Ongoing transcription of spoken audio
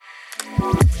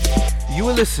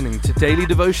are listening to Daily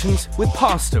Devotions with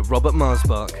Pastor Robert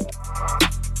Marsbach.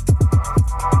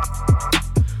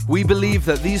 We believe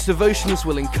that these devotions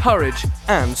will encourage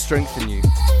and strengthen you.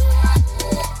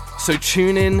 So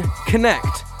tune in,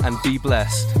 connect, and be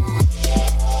blessed.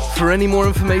 For any more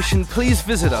information, please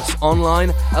visit us online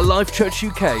at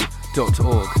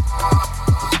lifechurchuk.org.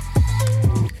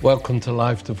 Welcome to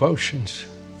Life Devotions.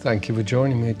 Thank you for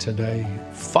joining me today.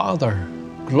 Father,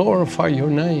 glorify your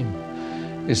name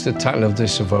is the title of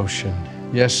this devotion.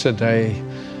 Yesterday,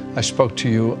 I spoke to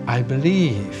you, I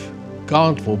believe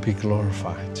God will be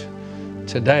glorified.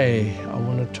 Today, I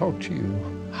want to talk to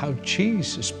you how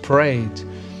Jesus prayed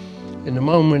in the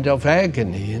moment of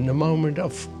agony, in the moment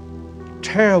of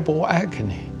terrible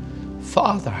agony.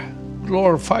 Father,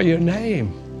 glorify your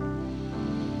name.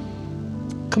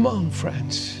 Come on,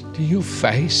 friends. Do you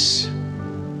face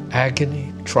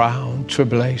agony, trial, and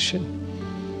tribulation?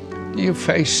 Do you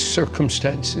face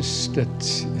circumstances that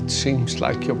it seems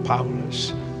like you're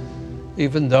powerless?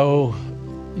 Even though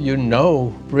you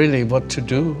know really what to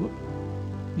do,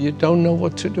 you don't know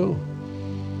what to do.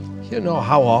 You know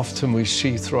how often we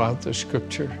see throughout the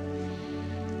scripture,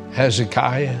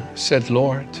 Hezekiah said,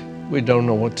 Lord, we don't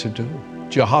know what to do.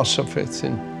 Jehoshaphat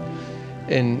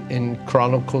in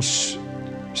Chronicles,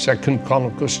 2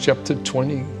 Chronicles chapter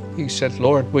 20, he said,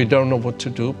 Lord, we don't know what to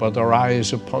do, but our eye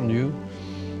is upon you.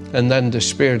 And then the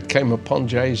Spirit came upon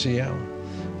Jaziel,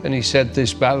 and he said,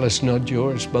 this battle is not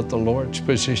yours, but the Lord's.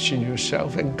 Position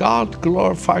yourself. And God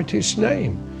glorified his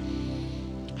name.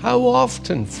 How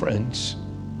often, friends,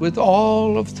 with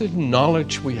all of the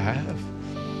knowledge we have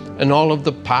and all of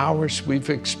the powers we've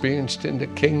experienced in the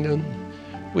kingdom,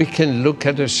 we can look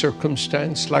at a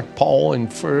circumstance like Paul in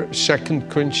 2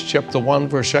 Corinthians chapter 1,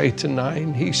 verse 8 and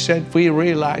 9. He said, we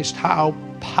realized how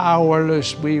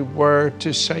powerless we were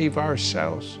to save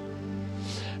ourselves.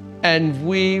 And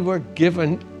we were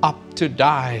given up to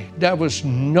die. There was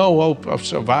no hope of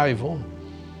survival.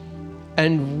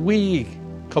 And we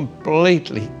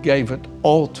completely gave it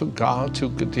all to God, who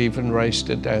could even raise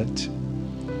the dead.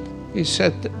 He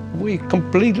said, we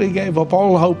completely gave up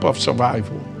all hope of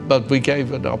survival, but we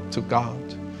gave it up to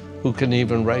God, who can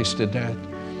even raise the dead.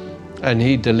 And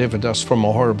he delivered us from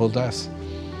a horrible death.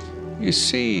 You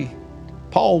see,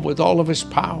 Paul with all of his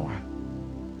power,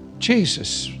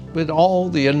 Jesus with all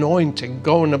the anointing,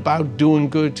 going about doing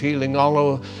good, healing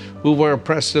all who were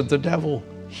oppressed of the devil,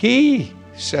 he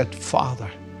said,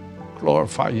 Father,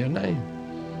 glorify your name.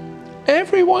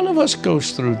 Every one of us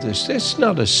goes through this. It's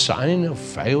not a sign of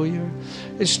failure.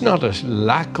 It's not a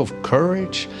lack of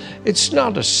courage. It's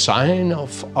not a sign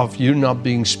of you not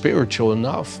being spiritual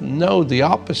enough. No, the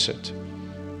opposite.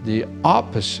 The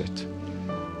opposite.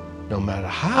 No matter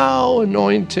how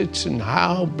anointed and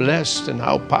how blessed and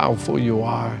how powerful you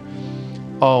are,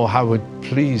 oh, how it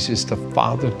pleases the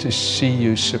Father to see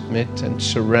you submit and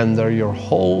surrender your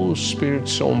whole spirit,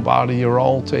 soul, and body, your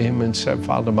all to him, and say,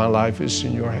 Father, my life is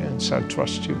in your hands. I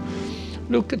trust you.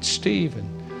 Look at Stephen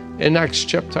in Acts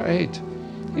chapter 8.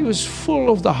 He was full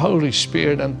of the Holy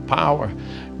Spirit and power,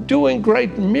 doing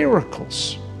great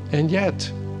miracles. And yet,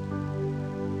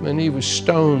 when he was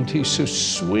stoned, he so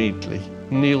sweetly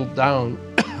kneeled down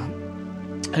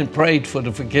and prayed for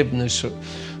the forgiveness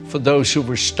for those who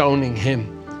were stoning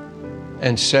him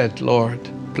and said, Lord,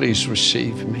 please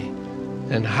receive me.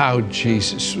 And how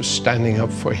Jesus was standing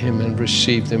up for him and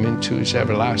received him into his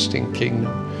everlasting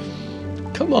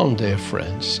kingdom. Come on, dear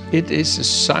friends. It is a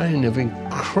sign of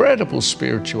incredible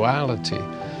spirituality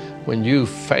when you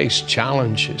face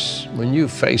challenges, when you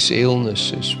face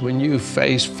illnesses, when you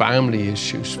face family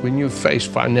issues, when you face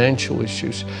financial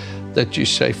issues, that you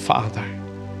say, Father,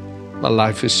 my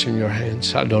life is in your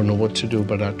hands. I don't know what to do,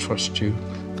 but I trust you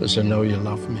because I know you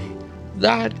love me.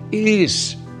 That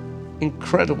is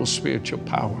incredible spiritual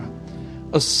power.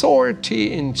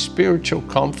 Authority in spiritual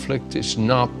conflict is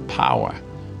not power,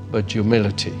 but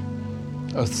humility.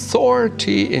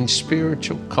 Authority in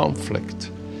spiritual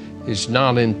conflict is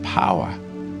not in power,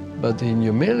 but in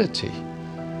humility.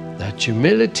 That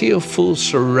humility of full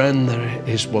surrender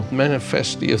is what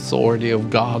manifests the authority of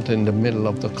God in the middle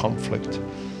of the conflict.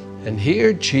 And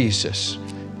here Jesus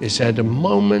is at a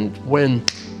moment when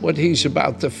what he's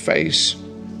about to face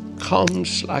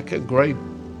comes like a great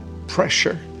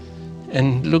pressure.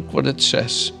 And look what it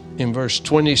says in verse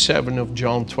 27 of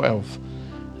John 12.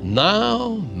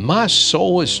 Now my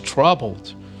soul is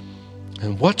troubled.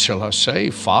 And what shall I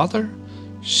say? Father,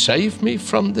 save me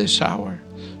from this hour.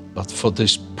 But for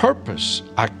this purpose,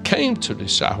 I came to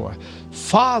this hour.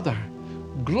 Father,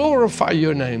 glorify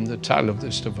your name, the title of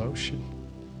this devotion.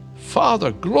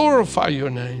 Father, glorify your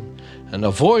name. And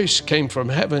a voice came from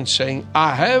heaven saying,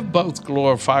 I have both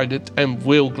glorified it and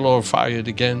will glorify it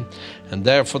again. And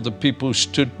therefore the people who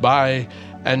stood by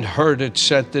and heard it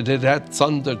said that it had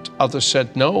thundered. Others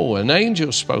said, no, an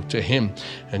angel spoke to him.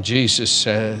 And Jesus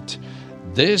said,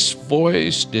 this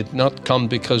voice did not come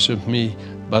because of me,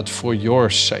 but for your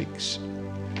sakes.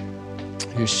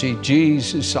 You see,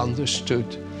 Jesus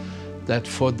understood that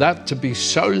for that to be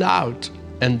so loud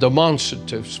and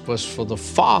demonstrative was for the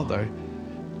Father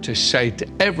to say to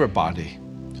everybody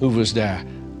who was there,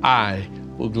 I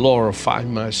will glorify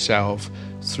myself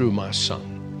through my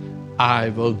Son. I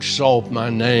will exalt my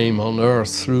name on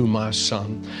earth through my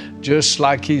Son. Just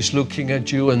like he's looking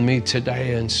at you and me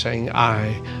today and saying,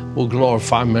 I will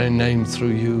glorify my name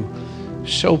through you.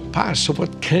 So, Pastor,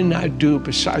 what can I do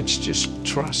besides just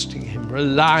trusting him,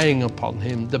 relying upon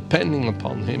him, depending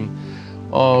upon him?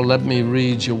 Oh, let me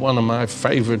read you one of my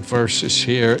favorite verses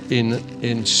here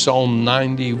in Psalm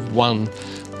 91,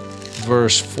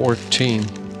 verse 14.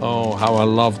 Oh, how I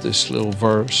love this little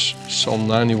verse. Psalm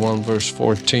 91, verse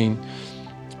 14.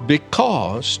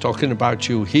 Because, talking about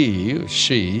you, he,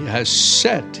 she, has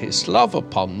set his love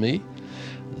upon me,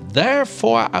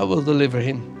 therefore I will deliver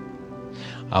him.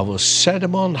 I will set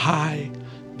him on high,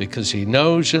 because he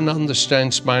knows and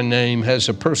understands my name, has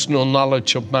a personal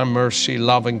knowledge of my mercy,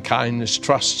 love, and kindness,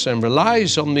 trusts and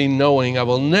relies on me, knowing I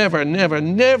will never, never,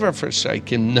 never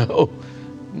forsake him. No,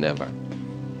 never.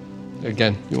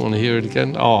 Again, you want to hear it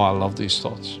again? Oh, I love these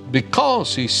thoughts.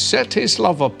 Because he set his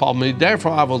love upon me,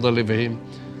 therefore I will deliver him.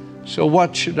 So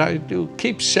what should I do?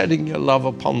 Keep setting your love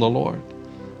upon the Lord.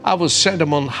 I will set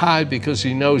him on high because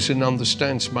he knows and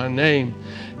understands my name.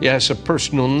 He has a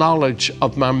personal knowledge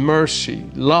of my mercy,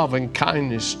 love, and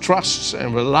kindness, trusts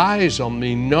and relies on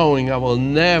me, knowing I will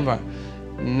never,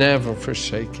 never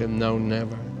forsake him. No,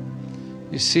 never.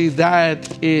 You see,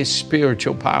 that is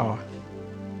spiritual power.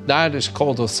 That is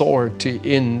called authority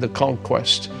in the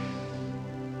conquest.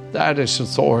 That is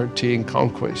authority in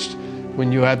conquest.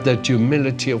 When you have that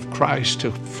humility of Christ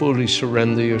to fully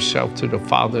surrender yourself to the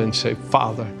Father and say,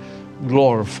 Father,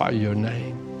 glorify your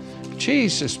name.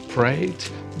 Jesus prayed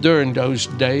during those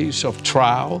days of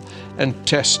trial and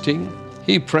testing.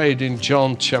 He prayed in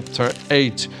John chapter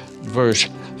 8, verse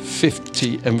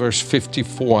 50 and verse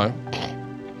 54.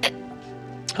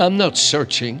 I'm not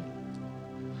searching.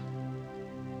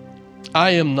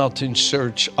 I am not in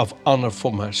search of honor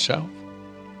for myself.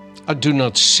 I do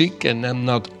not seek and am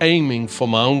not aiming for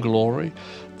my own glory.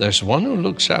 There's one who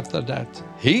looks after that.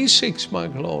 He seeks my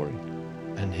glory,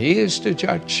 and he is the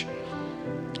judge.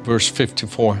 Verse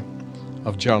 54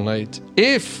 of John 8.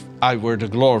 If I were to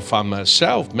glorify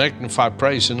myself, magnify,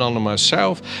 praise, and honor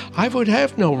myself, I would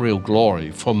have no real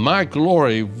glory, for my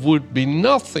glory would be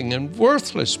nothing and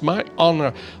worthless. My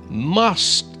honor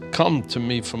must come to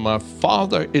me from my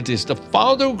Father. It is the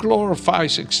Father who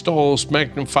glorifies, extols,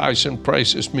 magnifies, and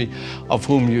praises me, of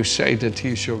whom you say that he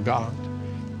is your God.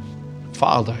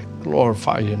 Father,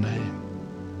 glorify your name.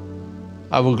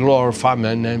 I will glorify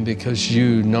my name because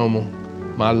you know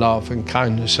my love and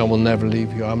kindness. I will never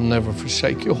leave you. I will never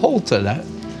forsake you. Hold to that.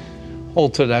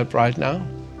 Hold to that right now.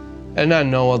 And I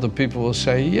know other people will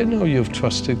say, you know, you've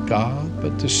trusted God,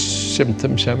 but the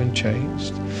symptoms haven't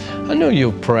changed. I know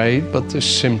you've prayed, but the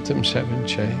symptoms haven't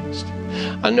changed.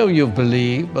 I know you've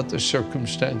believed, but the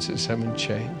circumstances haven't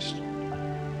changed.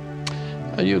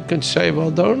 And you can say,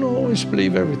 well, don't always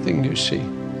believe everything you see.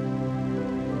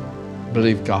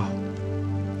 Believe God.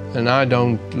 And I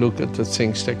don't look at the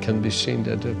things that can be seen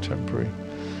that are temporary.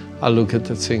 I look at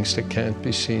the things that can't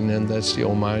be seen, and that's the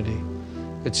Almighty.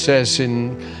 It says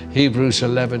in Hebrews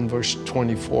 11, verse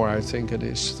 24, I think it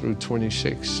is, through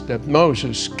 26, that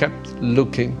Moses kept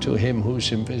looking to him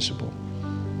who's invisible.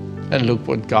 And look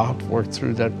what God worked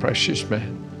through that precious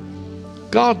man.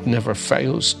 God never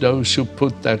fails those who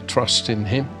put their trust in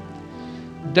him.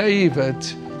 David,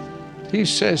 he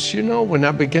says, you know, when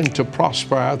I began to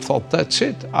prosper, I thought, that's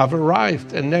it, I've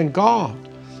arrived. And then God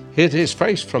hid his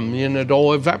face from me and it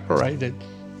all evaporated.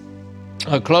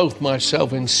 I clothed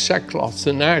myself in sackcloth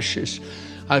and ashes.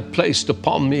 I placed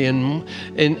upon me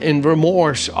in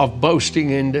remorse of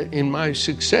boasting in my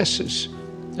successes.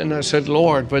 And I said,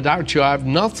 Lord, without you I have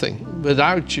nothing.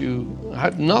 Without you I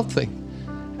have nothing.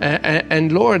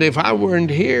 And Lord, if I weren't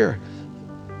here,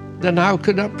 then how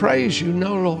could I praise you?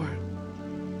 No, Lord.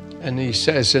 And he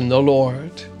says, and the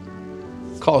Lord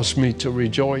caused me to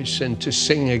rejoice and to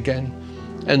sing again.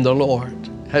 And the Lord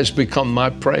has become my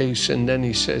praise. And then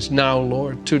he says, now,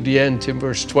 Lord, to the end in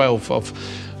verse 12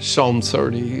 of Psalm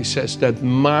 30, he says that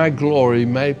my glory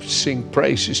may sing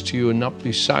praises to you and not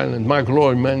be silent. My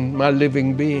glory, my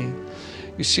living being.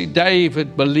 You see,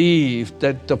 David believed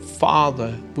that the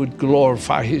Father would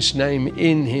glorify his name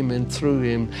in him and through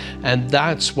him. And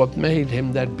that's what made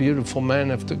him that beautiful man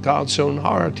after God's own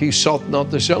heart. He sought not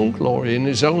his own glory and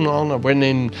his own honor. When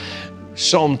in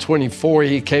Psalm 24,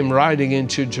 he came riding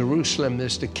into Jerusalem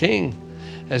as the king,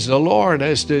 as the Lord,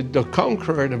 as the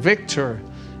conqueror, the victor.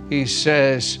 He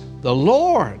says, the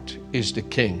Lord is the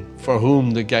king for whom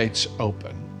the gates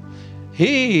open.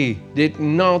 He did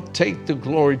not take the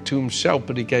glory to himself,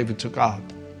 but he gave it to God.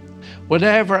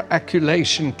 Whatever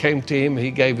accolation came to him,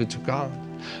 he gave it to God.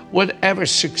 Whatever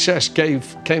success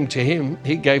came to him,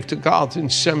 he gave to God. In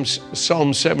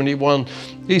Psalm 71,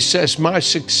 he says, my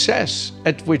success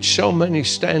at which so many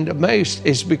stand amazed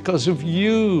is because of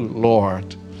you,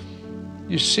 Lord.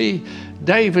 You see,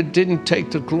 David didn't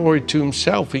take the glory to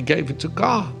himself, he gave it to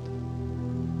God.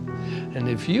 And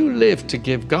if you live to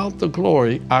give God the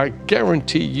glory, I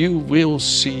guarantee you will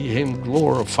see him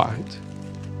glorified.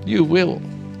 You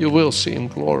will see him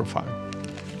glorified.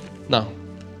 Now,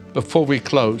 before we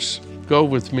close, go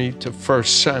with me to 1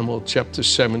 Samuel chapter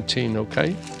 17,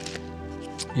 okay?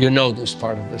 You know this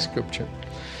part of the scripture.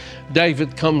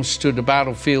 David comes to the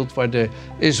battlefield where the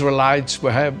Israelites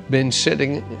have been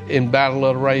sitting in battle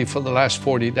array for the last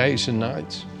 40 days and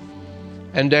nights.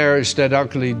 And there is that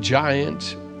ugly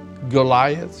giant,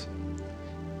 Goliath,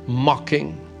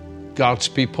 mocking God's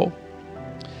people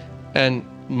and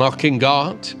mocking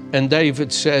God. And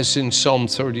David says in Psalm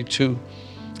 32,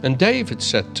 and David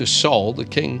said to Saul the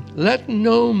king, let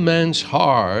no man's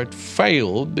heart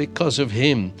fail because of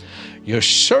him. Your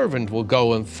servant will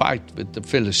go and fight with the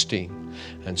Philistine.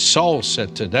 And Saul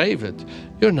said to David,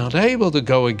 you're not able to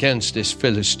go against this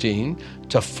Philistine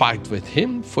to fight with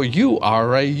him, for you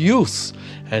are a youth,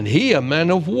 and he a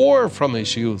man of war from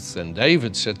his youth. And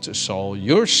David said to Saul,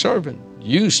 your servant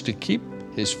used to keep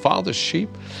his father's sheep,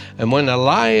 and when a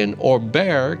lion or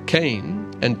bear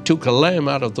came and took a lamb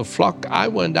out of the flock, I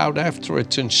went out after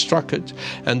it and struck it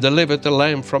and delivered the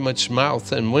lamb from its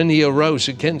mouth. And when he arose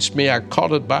against me, I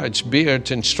caught it by its beard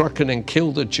and struck it and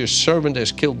killed it. Your servant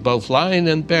has killed both lion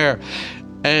and bear.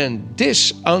 And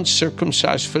this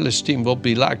uncircumcised Philistine will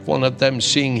be like one of them,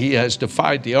 seeing he has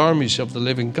defied the armies of the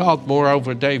living God.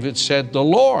 Moreover, David said, the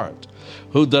Lord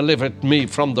who delivered me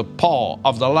from the paw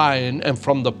of the lion and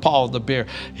from the paw of the bear,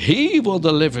 he will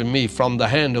deliver me from the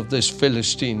hand of this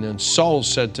Philistine. And Saul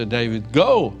said to David,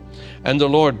 go, and the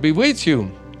Lord be with you.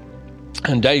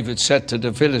 And David said to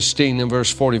the Philistine in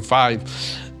verse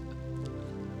 45,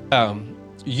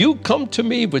 you come to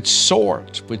me with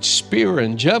sword, with spear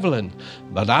and javelin,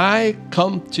 but I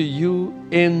come to you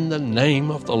in the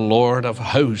name of the Lord of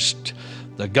hosts,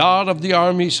 the God of the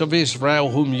armies of Israel,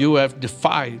 whom you have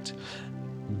defied.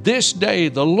 This day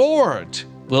the Lord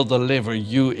will deliver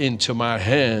you into my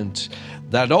hand,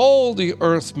 that all the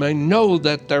earth may know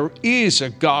that there is a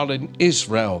God in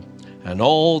Israel. And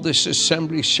all this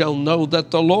assembly shall know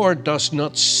that the Lord does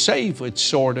not save with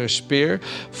sword or spear,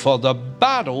 for the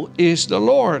battle is the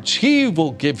Lord's. He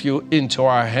will give you into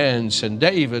our hands. And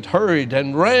David hurried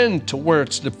and ran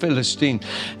towards the Philistine.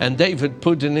 And David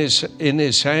put in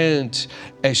his hand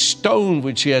a stone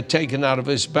which he had taken out of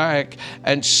his bag,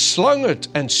 and slung it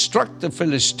and struck the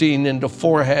Philistine in the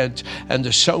forehead. And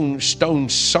the stone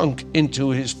sunk into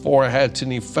his forehead,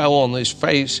 and he fell on his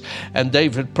face. And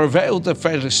David prevailed the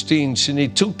Philistines, and he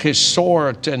took his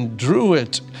sword and drew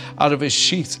it out of his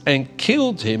sheath and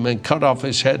killed him and cut off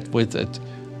his head with it.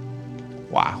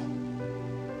 Wow.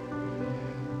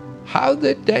 How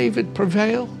did David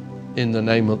prevail? In the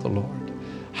name of the Lord.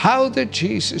 How did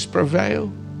Jesus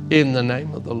prevail? In the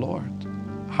name of the Lord.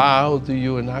 How do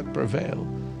you and I prevail?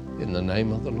 In the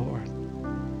name of the Lord.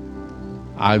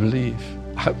 I believe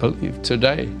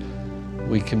today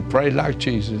we can pray like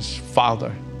Jesus.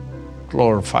 Father,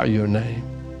 glorify your name,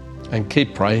 and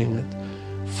keep praying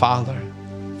it. Father,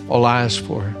 all I ask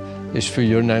for is for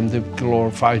your name to be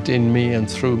glorified in me and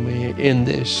through me, in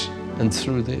this and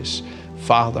through this.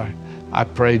 Father, I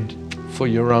prayed for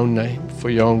your own name, for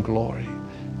your own glory.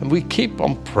 And we keep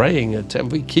on praying it,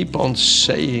 and we keep on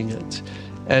saying it.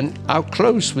 And I'll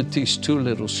close with these two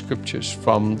little scriptures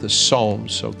from the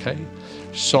Psalms, okay?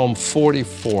 Psalm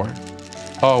 44.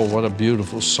 Oh, what a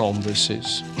beautiful psalm this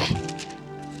is.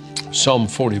 Psalm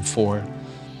 44.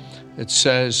 It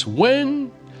says,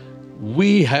 when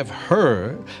we have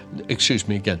heard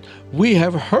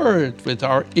with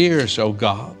our ears, O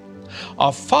God.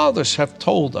 Our fathers have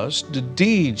told us the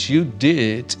deeds you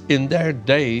did in their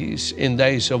days, in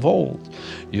days of old.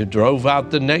 You drove out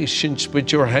the nations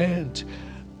with your hand,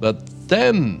 but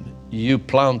them you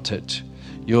planted.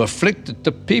 You afflicted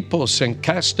the peoples and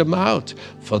cast them out,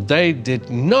 for they did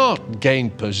not gain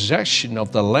possession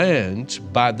of the land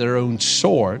by their own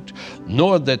sword,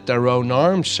 nor did their own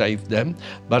arm save them,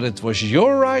 but it was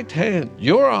your right hand,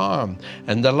 your arm,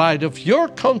 and the light of your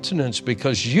countenance,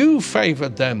 because you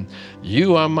favored them.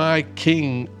 You are my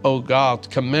king, O God.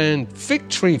 Command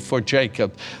victory for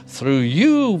Jacob. Through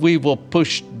you we will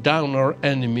push down our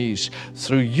enemies.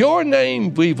 Through your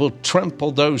name we will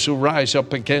trample those who rise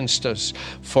up against us.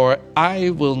 For I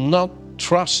will not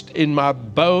trust in my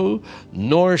bow,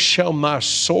 nor shall my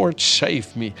sword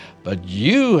save me. But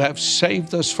you have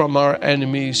saved us from our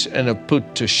enemies and have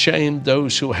put to shame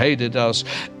those who hated us.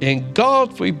 In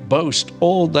God we boast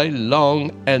all day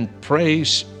long and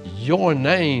praise your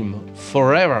name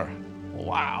forever.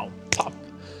 Wow.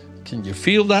 Can you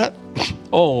feel that?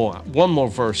 Oh, one more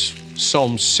verse,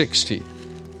 Psalm 60.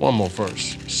 One more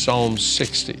verse, Psalm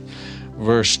 60,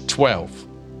 verse 12.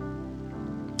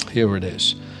 Here it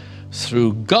is.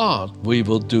 Through God we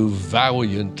will do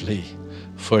valiantly,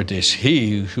 for it is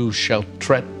he who shall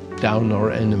tread down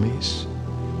our enemies.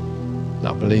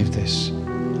 Now believe this.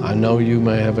 I know you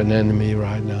may have an enemy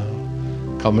right now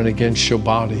coming against your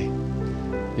body.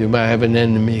 You may have an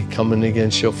enemy coming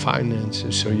against your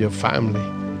finances or your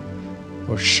family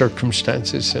or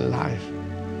circumstances in life.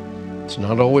 It's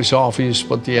not always obvious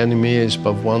what the enemy is,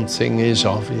 but one thing is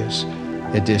obvious.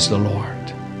 It is the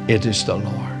Lord. It is the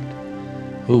Lord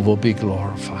who will be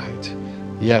glorified.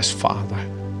 Yes, Father,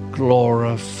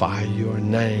 glorify your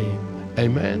name.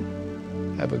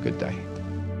 Amen. Have a good day.